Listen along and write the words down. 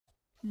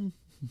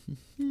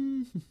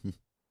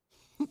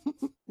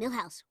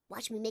Milhouse,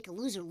 watch me make a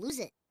loser lose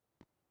it.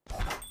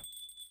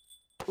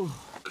 Oh,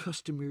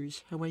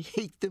 customers, how I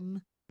hate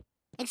them.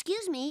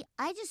 Excuse me,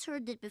 I just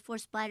heard that before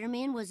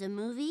Spider-Man was a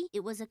movie,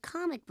 it was a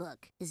comic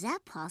book. Is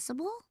that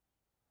possible?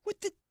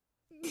 What the...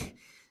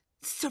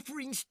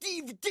 Suffering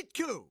Steve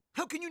Ditko!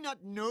 How can you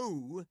not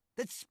know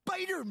that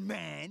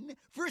Spider-Man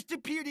first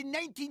appeared in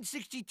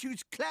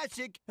 1962's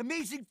classic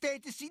Amazing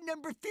Fantasy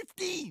number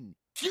 15?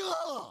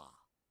 Duh!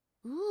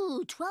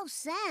 Ooh, 12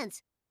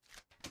 cents.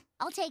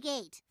 I'll take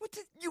 8. What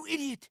the... You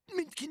idiot!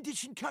 Mint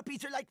condition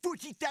copies are like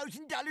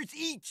 $40,000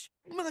 each!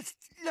 Must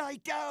lie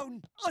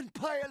down on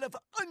pile of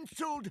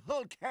unsold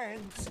Hulk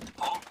hands!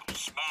 Hulk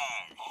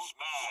smash!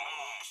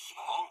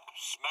 Hulk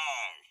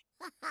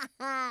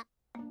smash!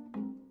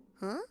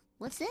 Huh?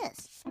 What's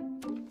this?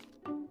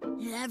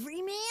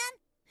 Everyman?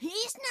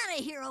 He's not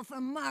a hero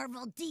from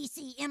Marvel,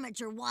 DC,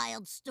 Image, or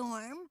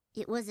Wildstorm.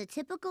 It was a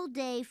typical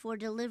day for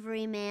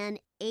delivery man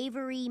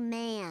Avery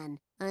Mann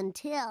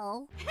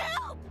until...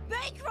 Help!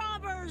 Bank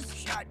robbers!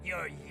 Shut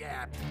your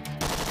yap!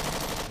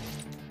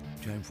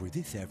 Time for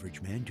this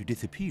average man to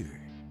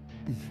disappear.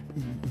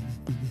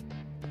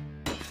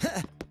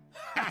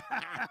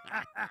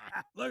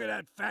 Look at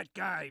that fat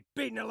guy,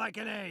 beating it like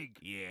an egg.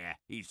 Yeah,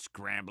 he's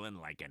scrambling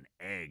like an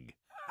egg.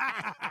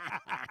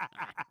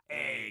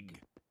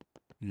 Egg.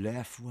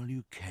 Laugh while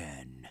you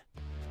can.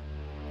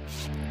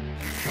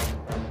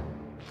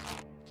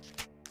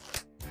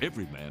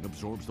 Every man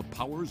absorbs the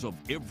powers of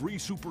every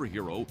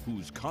superhero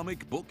whose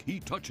comic book he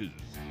touches.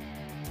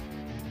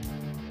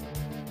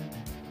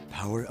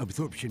 Power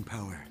absorption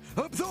power.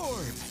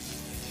 Absorb!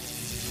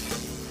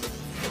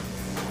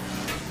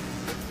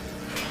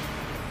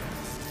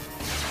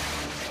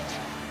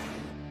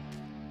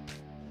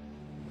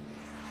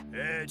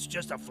 It's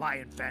just a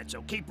flying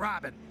fatso. Keep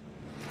robbing.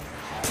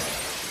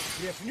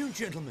 Good afternoon,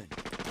 gentlemen.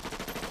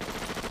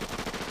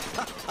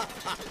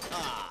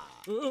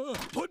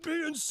 Put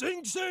me in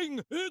Sing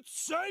Sing. It's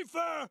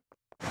safer.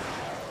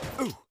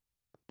 Oh.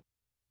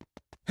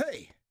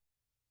 Hey.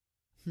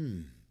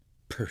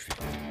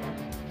 Perfect.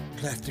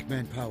 Plastic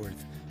Man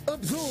powers.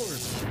 Absorb!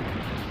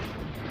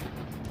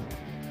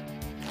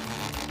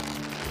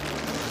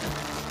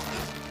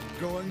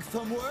 Going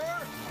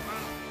somewhere?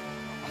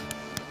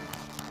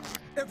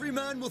 Every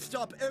man will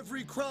stop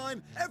every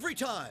crime, every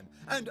time.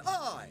 And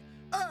I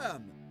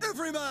am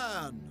every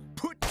man.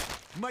 Put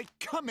my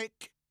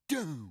comic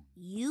down.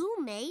 You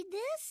made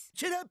this?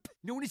 Shut up!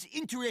 No one is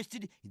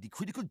interested in the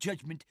critical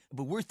judgment of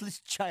a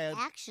worthless child.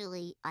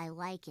 Actually, I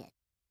like it.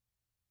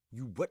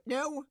 You what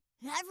now?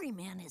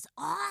 Everyman is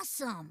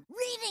awesome.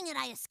 Reading it,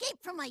 I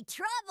escaped from my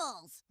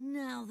troubles.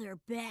 Now they're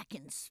back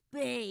in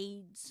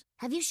spades.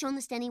 Have you shown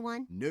this to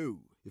anyone? No.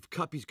 If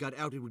copies got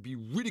out, it would be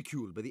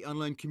ridiculed by the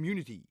online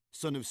community.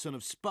 Son of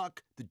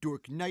Spock, the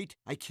Dork Knight,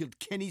 I killed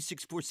Kenny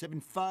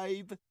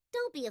 6475.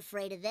 Don't be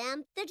afraid of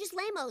them. They're just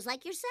lamos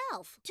like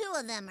yourself. 2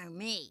 of them are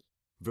me.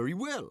 Very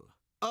well.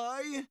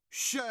 I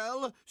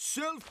shall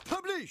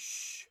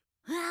self-publish.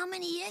 How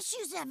many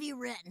issues have you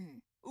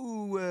written?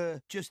 Ooh,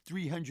 just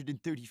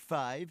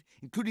 335,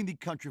 including the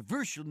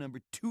controversial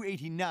number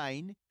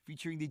 289,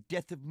 featuring the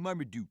death of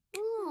Marmaduke.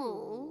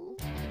 Ooh.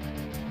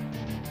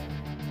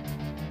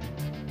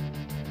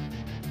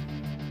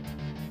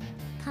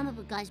 Comic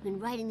book guy's been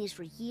writing these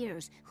for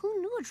years. Who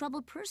knew a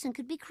troubled person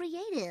could be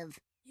creative?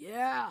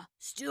 Yeah,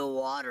 still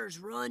waters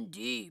run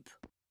deep.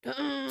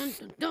 Dun,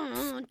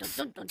 dun, dun,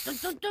 dun, dun, dun,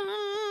 dun,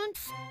 dun.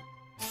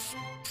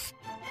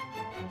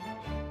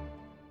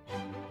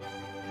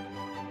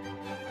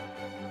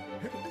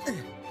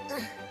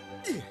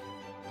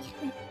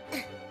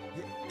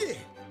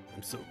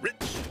 I'm so rich.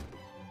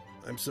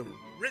 I'm so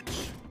rich.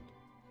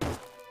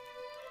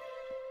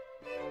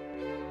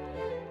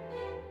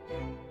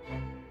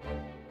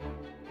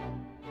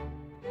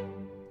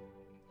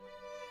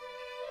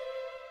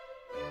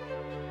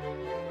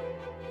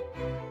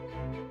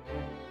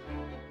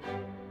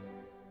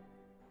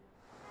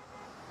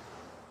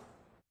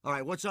 All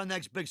right, what's our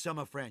next big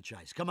summer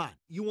franchise? Come on.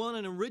 You want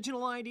an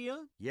original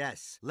idea?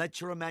 Yes, let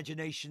your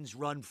imaginations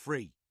run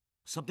free.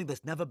 Something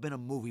that's never been a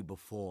movie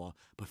before,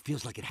 but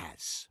feels like it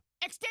has.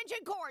 Extension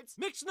cords!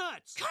 Mixed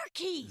nuts! Car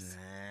keys!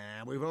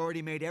 We've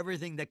already made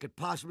everything that could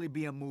possibly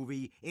be a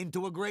movie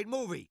into a great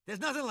movie. There's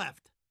nothing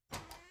left.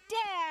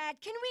 Dad,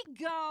 can we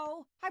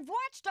go? I've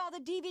watched all the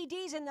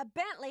DVDs in the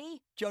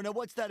Bentley. Jonah,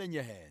 what's that in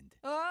your hand?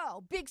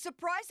 Oh, big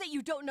surprise that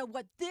you don't know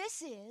what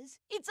this is.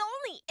 It's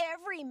only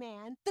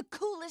Everyman, the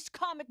coolest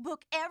comic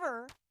book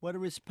ever. What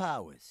are his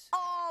powers?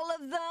 All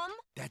of them.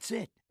 That's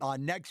it. Our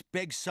next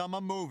big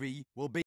summer movie will be